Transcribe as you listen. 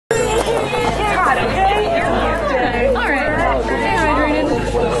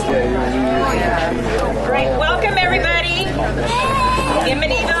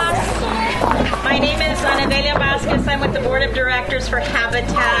I'm with the board of directors for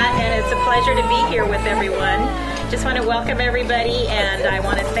Habitat, and it's a pleasure to be here with everyone. Just want to welcome everybody, and I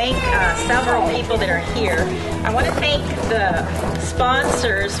want to thank several people that are here. I want to thank the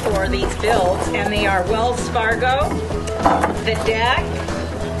sponsors for these builds, and they are Wells Fargo, the deck,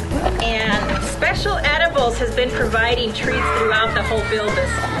 and Special Edibles has been providing treats throughout the whole build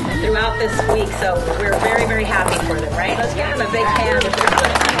throughout this week, so we're very, very happy for them, right? Let's give them a big hand.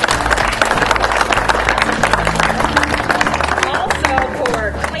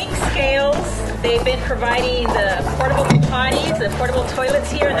 They've been providing the portable potties, the portable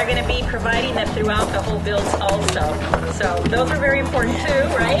toilets here, and they're going to be providing them throughout the whole builds also. So those are very important too,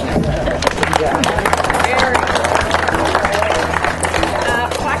 right? Very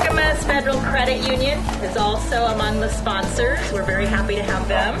Clackamas Federal Credit Union is also among the sponsors. We're very happy to have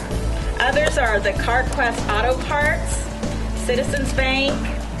them. Others are the CarQuest Auto Parts, Citizens Bank,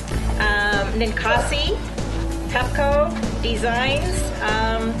 Ninkasi, Pepco Designs,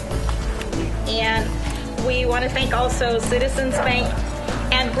 and we want to thank also Citizens Bank,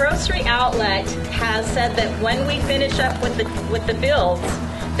 and Grocery Outlet has said that when we finish up with the builds,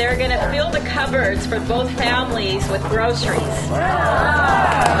 they're going to fill the cupboards for both families with groceries.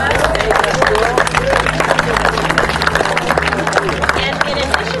 And in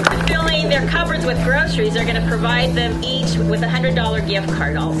addition to filling their cupboards with groceries, they're going to provide them each with a $100 gift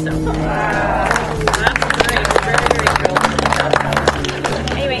card also. That's great. Very, very cool.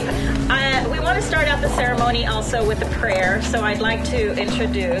 Anyway, we want to start out the ceremony also with a prayer, so I'd like to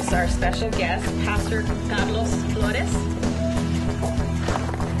introduce our special guest, Pastor Carlos Flores.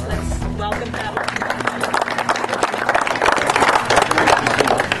 Let's welcome Carlos.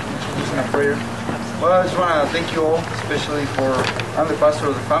 Prayer. Well, I just want to thank you all, especially I'm the pastor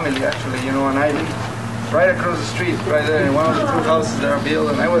of the family, actually, and I live right across the street, right there in one of the two houses that are built,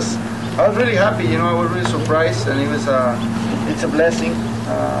 and I was really happy, I was really surprised, and it's a blessing.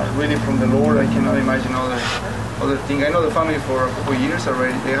 Really from the Lord. I cannot imagine other thing. I know the family for a couple of years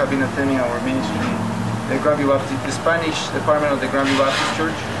already. They have been attending our ministry, the Spanish department of the Granby Baptist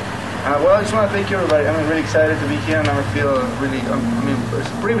Church. Well, I just want to thank everybody. I'm really excited to be here, and I feel really, it's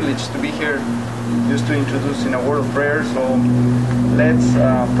a privilege to be here just to introduce in a word of prayer. So let's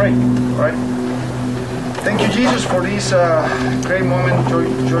pray, all right? Thank you, Jesus, for this great moment,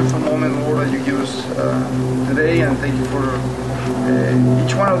 joyful moment, Lord, that you give us today, and thank you for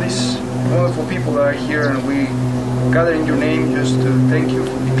each one of these wonderful people that are here, and we gather in your name just to thank you,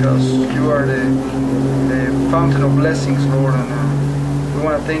 because you are the fountain of blessings, Lord, and we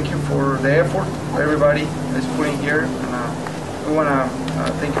want to thank you for the effort that everybody is putting here, and we want to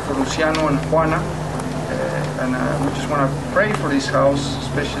thank you for Luciano and Juana, and we just want to pray for this house,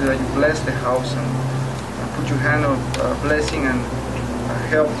 especially that you bless the house and put your hand of blessing and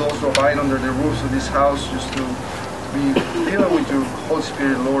help those who abide under the roofs of this house just to be filled with your Holy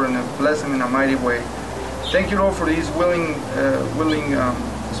Spirit, Lord, and bless them in a mighty way. Thank you, Lord, for these willing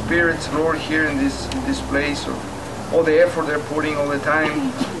spirits, Lord, here in this place, of all the effort they're putting, all the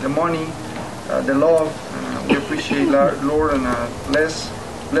time, the money, the love. We appreciate, Lord, and bless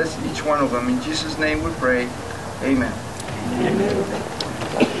each one of them. In Jesus' name we pray. Amen. Amen.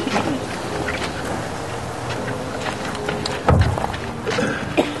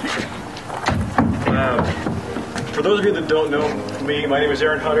 For those of you that don't know me, my name is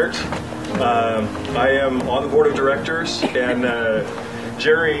Aaron Huttert. I am on the board of directors, and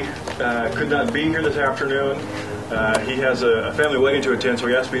Jerry could not be here this afternoon. He has a family wedding to attend, so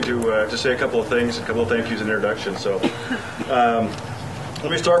he asked me to say a couple of things, a couple of thank yous and introductions. So let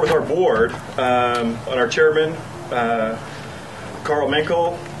me start with our board. On our chairman, Carl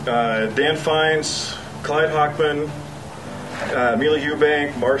Menkel, Dan Fines, Clyde Hockman, Amelia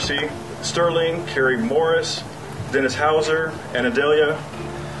Eubank, Marcy Sterling, Carrie Morris, Dennis Hauser, and Adelia,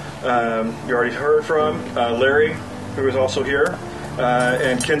 you already heard from, Larry, who is also here,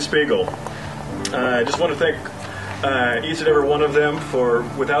 and Ken Spiegel. I just want to thank each and every one of them, for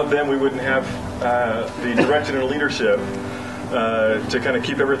without them we wouldn't have the direction and leadership to kind of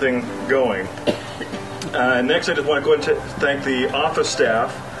keep everything going. Next, I just want to go ahead and thank the office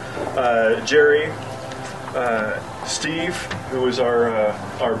staff, Jerry, Steve, who is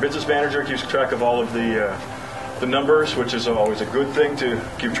our business manager, keeps track of all of the numbers, which is always a good thing to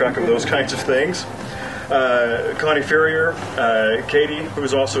keep track of those kinds of things. Connie Ferrier, Katie, who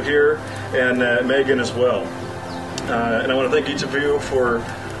is also here, and Megan as well. And I want to thank each of you for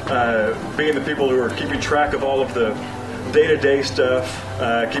being the people who are keeping track of all of the day-to-day stuff,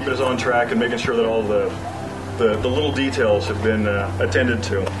 keeping us on track, and making sure that all the little details have been attended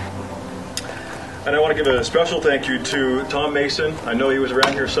to. And I want to give a special thank you to Tom Mason. I know he was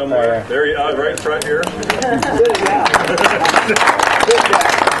around here somewhere. There he is, right in front here.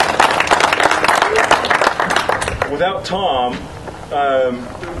 Without Tom,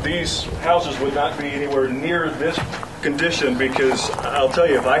 these houses would not be anywhere near this condition, because I'll tell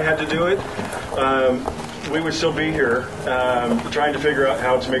you, if I had to do it, we would still be here trying to figure out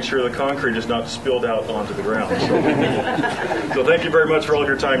how to make sure the concrete is not spilled out onto the ground. So thank you very much for all of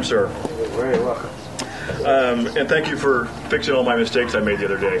your time, sir. You're very welcome. And thank you for fixing all my mistakes I made the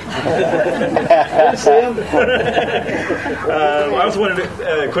other day. I also wanted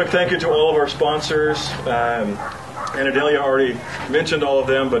a quick thank you to all of our sponsors. And Adelia already mentioned all of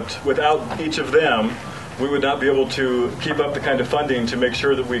them, but without each of them, we would not be able to keep up the kind of funding to make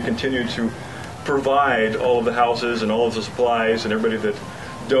sure that we continue to provide all of the houses and all of the supplies and everybody that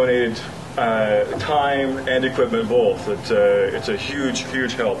donated time and equipment both. It's a huge,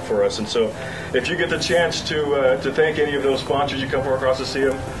 huge help for us. And so if you get the chance to thank any of those sponsors, you come across to see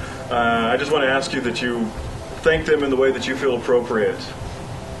them, I just want to ask you that you thank them in the way that you feel appropriate.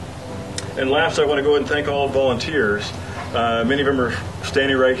 And last, I want to go ahead and thank all the volunteers. Many of them are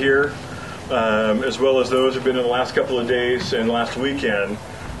standing right here, as well as those who've been in the last couple of days and last weekend,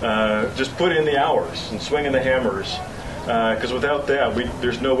 just put in the hours and swinging the hammers. Because without that,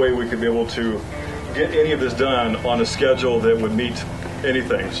 there's no way we could be able to get any of this done on a schedule that would meet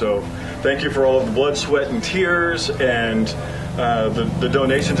anything. So thank you for all of the blood, sweat, and tears, and the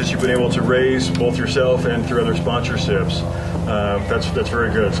donations that you've been able to raise, both yourself and through other sponsorships. That's very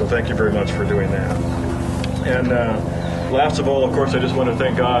good. So thank you very much for doing that. And last of all, of course, I just want to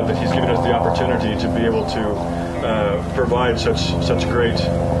thank God that He's given us the opportunity to be able to provide such great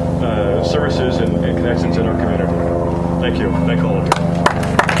services and connections in our community. Thank you. Thank all of you.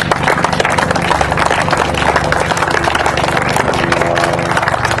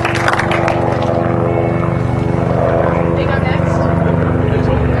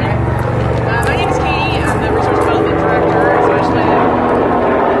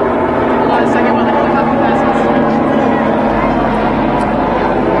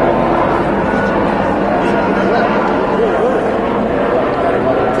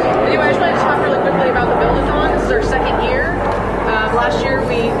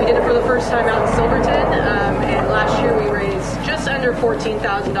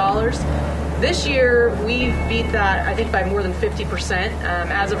 This year, we've beat that, I think, by more than 50%.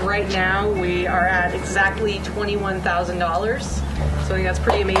 As of right now, we are at exactly $21,000. So I think that's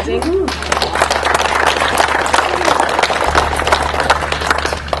pretty amazing.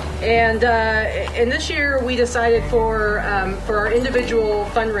 And this year, we decided for our individual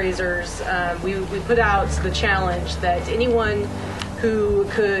fundraisers, we put out the challenge that anyone who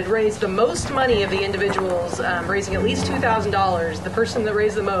could raise the most money of the individuals, raising at least $2,000, the person that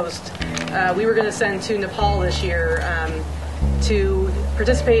raised the most, we were going to send to Nepal this year to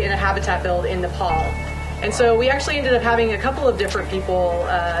participate in a habitat build in Nepal. And so we actually ended up having a couple of different people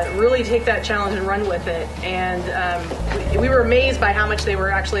really take that challenge and run with it. And we were amazed by how much they were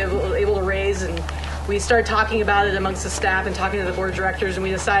actually able to raise. And we started talking about it amongst the staff and talking to the board of directors. And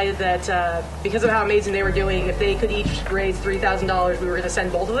we decided that because of how amazing they were doing, if they could each raise $3,000, we were going to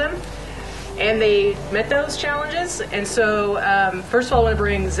send both of them. And they met those challenges. And so first of all, I want to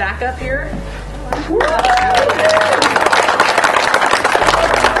bring Zach up here.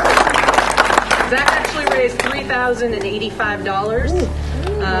 Zach actually raised $3,085,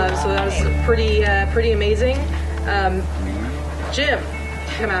 so that was pretty amazing. Jim,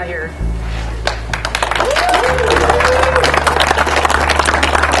 come out here.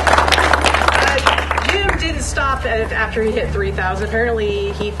 Jim didn't stop after he hit $3,000.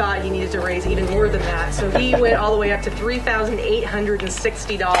 Apparently, he thought he needed to raise even more than that, so he went all the way up to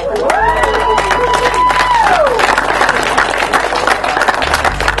 $3,860.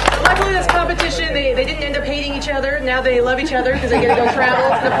 This competition, they didn't end up hating each other. Now they love each other because they get to go travel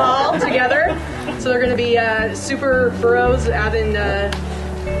to Nepal together. So they're going to be super bros out in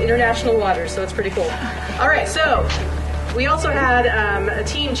international waters. So it's pretty cool. All right, so we also had a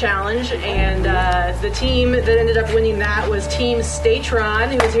team challenge, and the team that ended up winning that was Team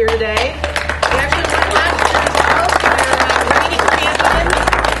Statron, who is here today. We actually won last year as well. They're reigning champion.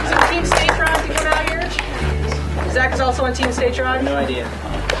 So Team Statron, can you come out here? Zach is also on Team Statron. No idea.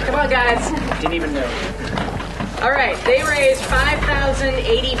 Come on, guys. Didn't even know. All right, they raised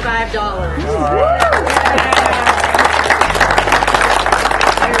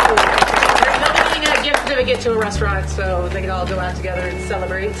 $5,085. They're getting a gift certificate to a restaurant, so they can all go out together and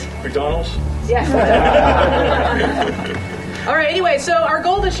celebrate. McDonald's? Yes. All right. Anyway, so our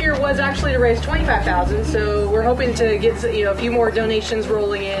goal this year was actually to raise $25,000. So we're hoping to get a few more donations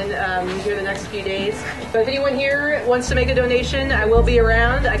rolling in here the next few days. But if anyone here wants to make a donation, I will be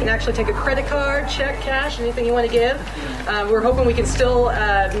around. I can actually take a credit card, check, cash, anything you want to give. We're hoping we can still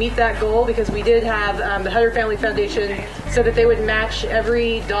meet that goal because we did have the Hutter Family Foundation said that they would match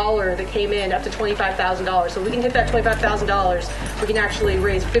every dollar that came in up to $25,000. So if we can hit that $25,000, we can actually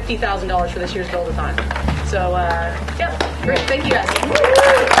raise $50,000 for this year's Build-A-thon. So, yeah, great. Thank you, guys.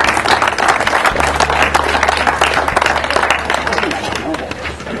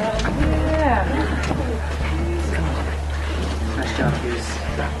 Nice job, Hughes.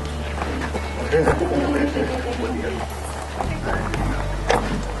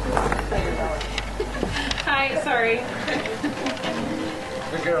 Hi, sorry.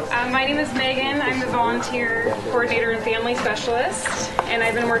 My name is Megan. I'm the volunteer coordinator and family specialist, and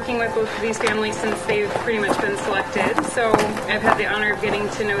I've been working with both of these families since they've pretty much been selected, so I've had the honor of getting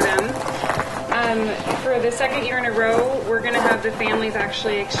to know them. For the second year in a row, we're going to have the families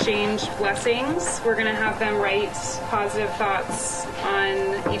actually exchange blessings. We're going to have them write positive thoughts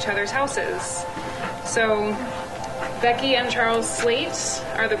on each other's houses. So Becky and Charles Slate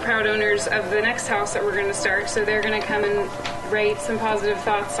are the proud owners of the next house that we're going to start, so they're going to come and write some positive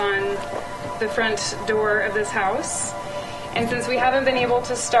thoughts on the front door of this house. And since we haven't been able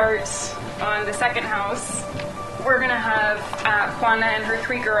to start on the second house, we're going to have Juana and her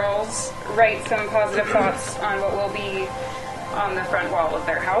 3 girls write some positive thoughts on what will be on the front wall of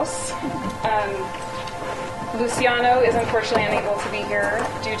their house. Luciano is unfortunately unable to be here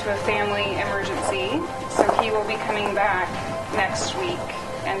due to a family emergency, so he will be coming back next week,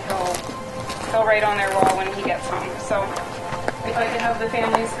 and he'll write on their wall when he gets home. So if I could have the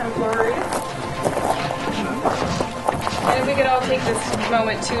families come forward. And if we could all take this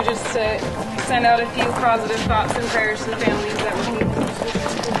moment too, just to send out a few positive thoughts and prayers to the families, that would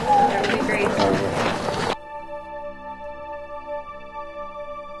be great.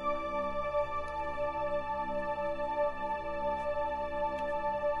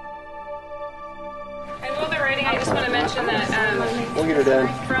 And while they're writing, I just want to mention that We'll get her done.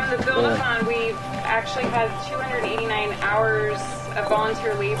 from the Build-A-thon, we've actually had 289 hours of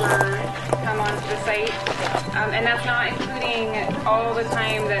volunteer labor come onto the site, and that's not including all the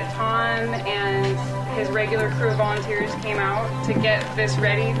time that Tom and his regular crew of volunteers came out to get this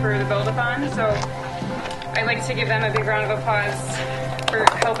ready for the Build-A-thon. So I'd like to give them a big round of applause for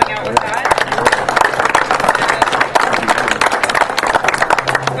helping out with that.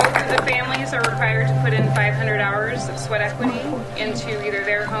 Both of the families are required to put in 500 hours of sweat equity into either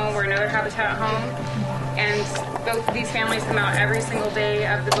their home or another Habitat home. And both of these families come out every single day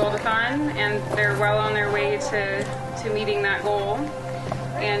of the Build-A-thon, and they're well on their way to meeting that goal.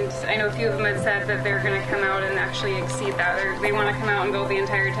 And I know a few of them have said that they're going to come out and actually exceed that. They want to come out and build the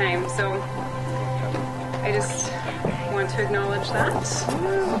entire time. So I just want to acknowledge that.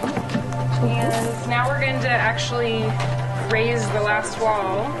 And now we're going to actually raise the last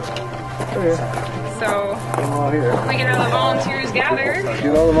wall. So if we get all the volunteers gathered.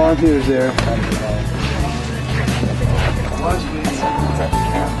 Get all the volunteers there.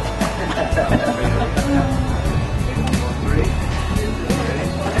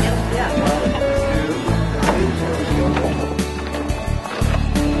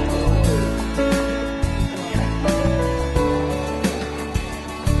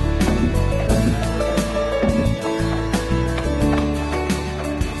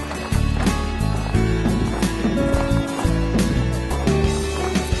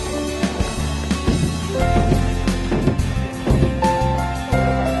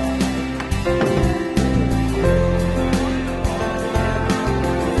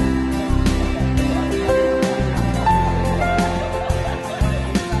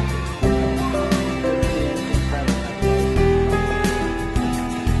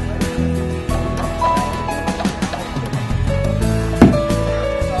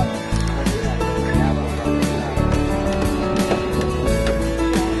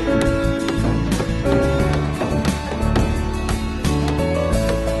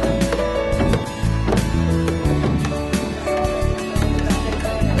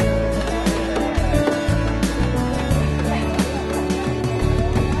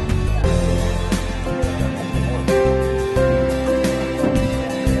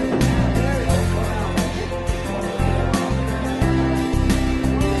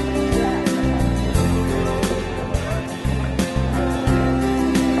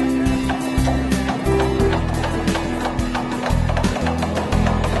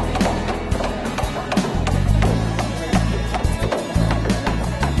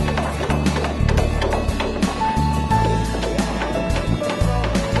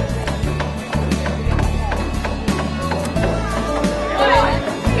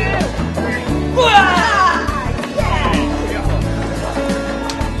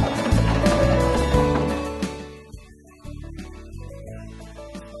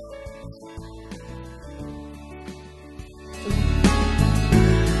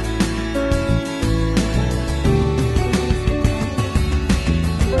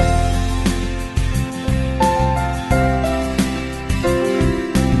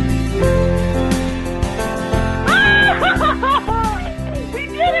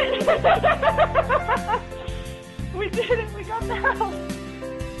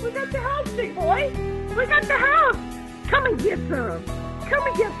 got the house, big boy. We got the house. Come and get some. Come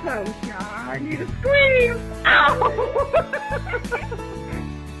and get some. I need a squeeze. Ow!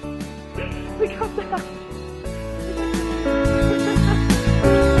 We got the house.